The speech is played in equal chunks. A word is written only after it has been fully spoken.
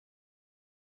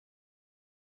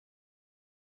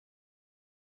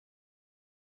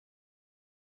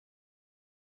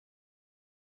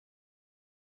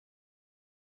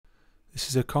This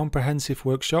is a comprehensive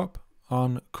workshop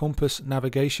on compass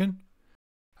navigation.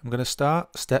 I'm going to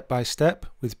start step by step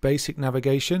with basic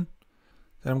navigation,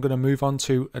 then I'm going to move on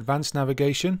to advanced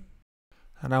navigation,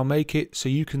 and I'll make it so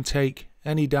you can take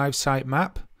any dive site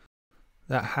map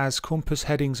that has compass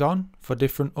headings on for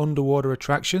different underwater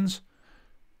attractions,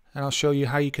 and I'll show you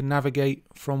how you can navigate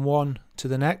from one to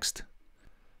the next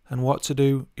and what to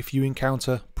do if you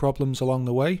encounter problems along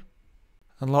the way,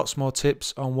 and lots more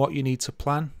tips on what you need to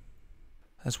plan,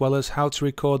 as well as how to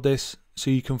record this so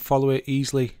you can follow it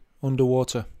easily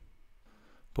underwater.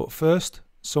 But first,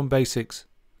 some basics.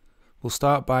 We'll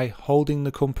start by holding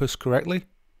the compass correctly.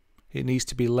 It needs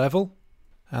to be level,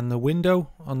 and the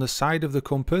window on the side of the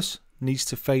compass needs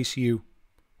to face you.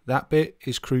 That bit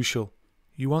is crucial.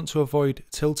 You want to avoid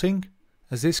tilting,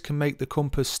 as this can make the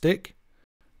compass stick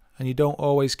and you don't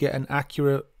always get an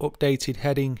accurate updated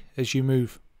heading as you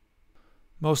move.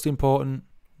 Most important,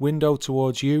 window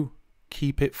towards you,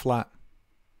 keep it flat.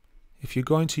 If you're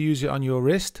going to use it on your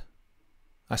wrist,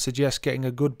 I suggest getting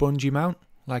a good bungee mount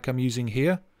like I'm using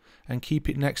here and keep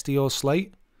it next to your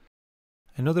slate.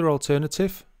 Another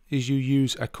alternative is you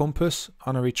use a compass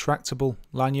on a retractable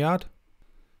lanyard.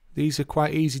 These are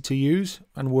quite easy to use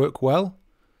and work well.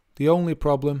 The only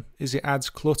problem is it adds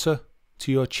clutter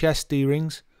to your chest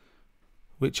D-rings,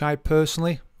 which I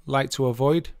personally like to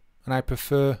avoid, and I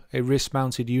prefer a wrist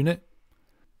mounted unit.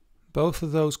 Both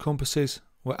of those compasses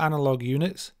were analog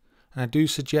units, and I do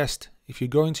suggest if you're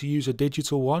going to use a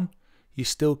digital one, you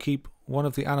still keep one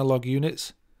of the analog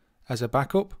units as a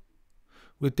backup.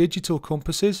 With digital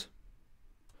compasses,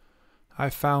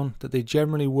 I've found that they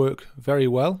generally work very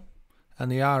well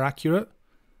and they are accurate.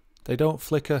 They don't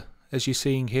flicker as you're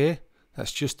seeing here.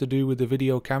 That's just to do with the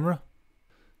video camera.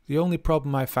 The only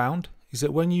problem I found is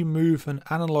that when you move an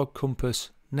analog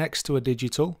compass next to a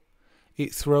digital,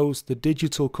 it throws the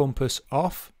digital compass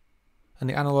off and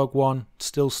the analog one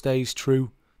still stays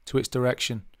true to its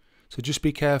direction. So just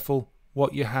be careful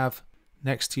what you have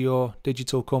next to your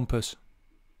digital compass.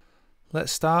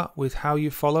 Let's start with how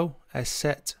you follow a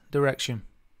set direction.